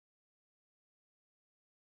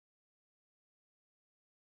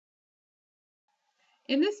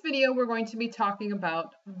In this video, we're going to be talking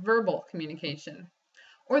about verbal communication,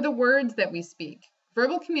 or the words that we speak.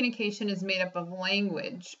 Verbal communication is made up of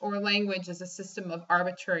language, or language is a system of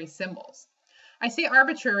arbitrary symbols. I say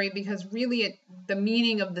arbitrary because really the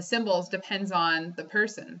meaning of the symbols depends on the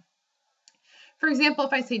person. For example,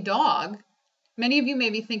 if I say dog, many of you may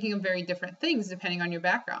be thinking of very different things depending on your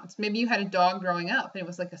backgrounds. Maybe you had a dog growing up and it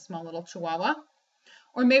was like a small little chihuahua.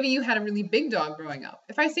 Or maybe you had a really big dog growing up.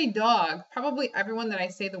 If I say dog, probably everyone that I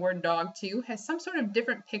say the word dog to has some sort of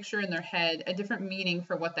different picture in their head, a different meaning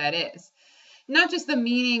for what that is. Not just the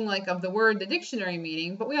meaning like of the word, the dictionary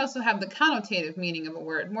meaning, but we also have the connotative meaning of a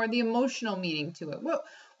word, more the emotional meaning to it. What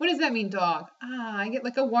does that mean, dog? I get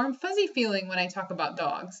like a warm, fuzzy feeling when I talk about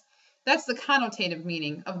dogs. That's the connotative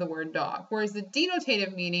meaning of the word dog, whereas the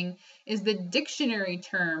denotative meaning is the dictionary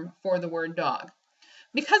term for the word dog.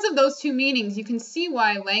 Because of those two meanings, you can see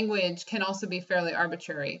why language can also be fairly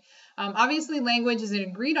arbitrary. Obviously, language is an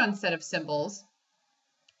agreed-on set of symbols.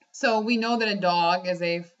 So we know that a dog is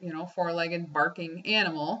a four-legged barking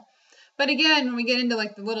animal. But again, when we get into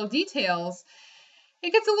like the little details,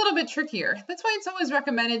 it gets a little bit trickier. That's why it's always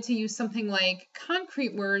recommended to use something like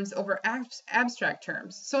concrete words over abstract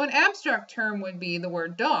terms. So an abstract term would be the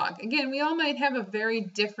word dog. Again, we all might have a very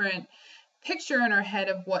different picture in our head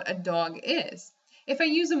of what a dog is. If I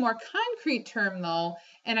use a more concrete term though,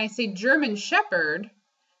 and I say German Shepherd,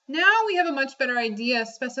 now we have a much better idea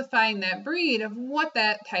specifying that breed of what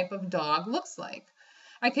that type of dog looks like.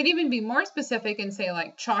 I could even be more specific and say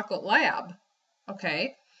like Chocolate Lab.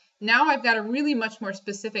 Okay, now I've got a really much more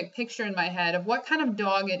specific picture in my head of what kind of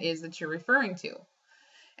dog it is that you're referring to.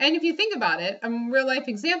 And if you think about it, a real life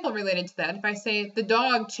example related to that, if I say the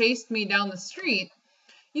dog chased me down the street,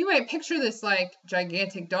 you might picture this like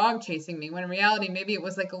gigantic dog chasing me, when in reality, maybe it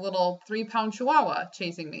was like a little 3-pound chihuahua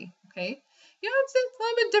chasing me, okay? It's a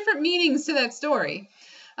little bit different meanings to that story.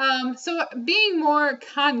 So being more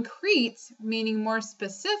concrete, meaning more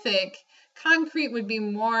specific, concrete would be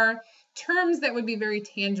more terms that would be very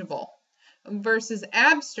tangible versus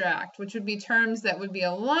abstract, which would be terms that would be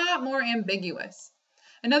a lot more ambiguous.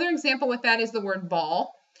 Another example with that is the word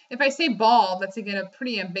ball. If I say ball, that's again a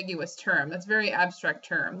pretty ambiguous term. That's a very abstract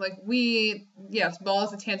term. Like yes, ball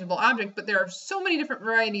is a tangible object, but there are so many different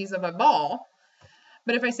varieties of a ball.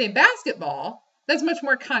 But if I say basketball, that's much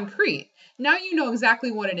more concrete. Now you know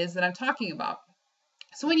exactly what it is that I'm talking about.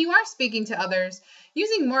 So when you are speaking to others,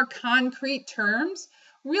 using more concrete terms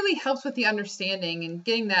really helps with the understanding and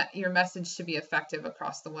getting your message to be effective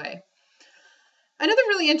across the way. Another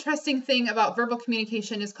really interesting thing about verbal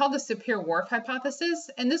communication is called the Sapir-Whorf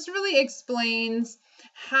hypothesis, and this really explains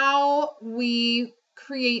how we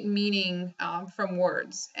create meaning from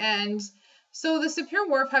words. And so the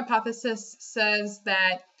Sapir-Whorf hypothesis says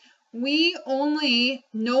that we only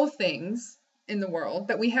know things in the world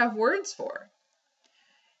that we have words for.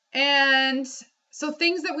 And so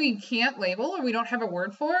things that we can't label or we don't have a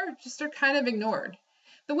word for just are kind of ignored.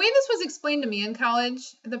 The way this was explained to me in college,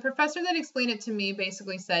 the professor that explained it to me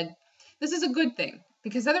basically said, this is a good thing,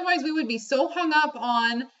 because otherwise we would be so hung up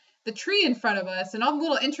on the tree in front of us and all the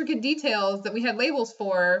little intricate details that we had labels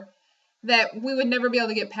for that we would never be able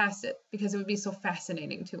to get past it, because it would be so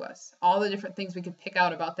fascinating to us, all the different things we could pick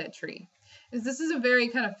out about that tree. This is a very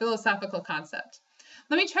kind of philosophical concept.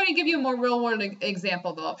 Let me try to give you a more real-world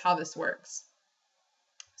example, though, of how this works.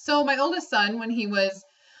 So my oldest son, when he was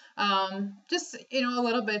just a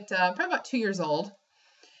little bit, probably about 2 years old,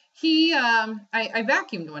 I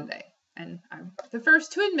vacuumed one day, and I'm the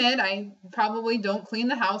first to admit I probably don't clean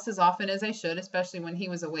the house as often as I should, especially when he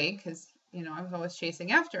was awake, because I was always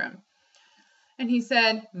chasing after him. And he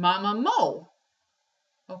said, "Mama, mow."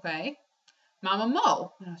 Okay, Mama,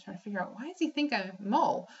 mow. And I was trying to figure out, why does he think I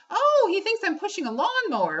mow? Oh, he thinks I'm pushing a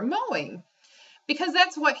lawnmower, mowing. Because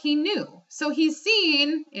that's what he knew. So he's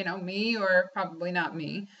seen, me, or probably not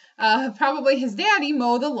me, probably his daddy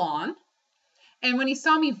mow the lawn. And when he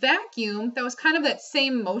saw me vacuum, that was kind of that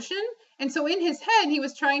same motion. And so in his head, he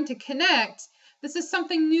was trying to connect, this is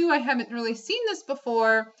something new, I haven't really seen this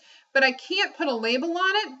before, but I can't put a label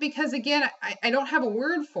on it because, again, I don't have a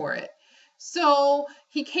word for it. So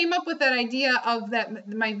he came up with that idea of that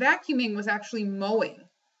my vacuuming was actually mowing.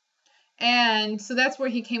 And so that's where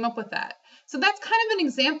he came up with that. So that's kind of an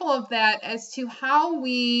example of that as to how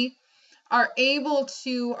we are able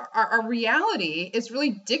to, our reality is really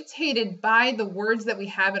dictated by the words that we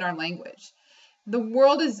have in our language. The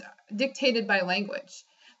world is dictated by language.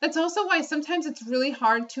 That's also why sometimes it's really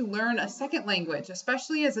hard to learn a second language,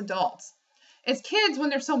 especially as adults. As kids, when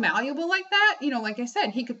they're so malleable like that, like I said,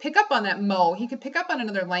 he could pick up on that mow. He could pick up on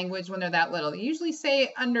another language when they're that little. They usually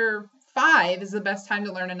say under 5 is the best time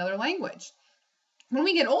to learn another language. When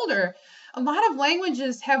we get older, a lot of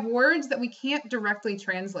languages have words that we can't directly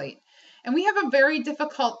translate. And we have a very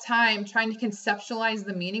difficult time trying to conceptualize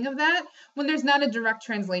the meaning of that when there's not a direct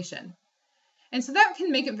translation. And so that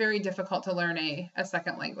can make it very difficult to learn a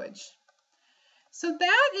second language. So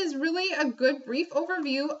that is really a good brief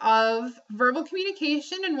overview of verbal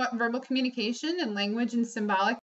communication and what verbal communication and language and symbolic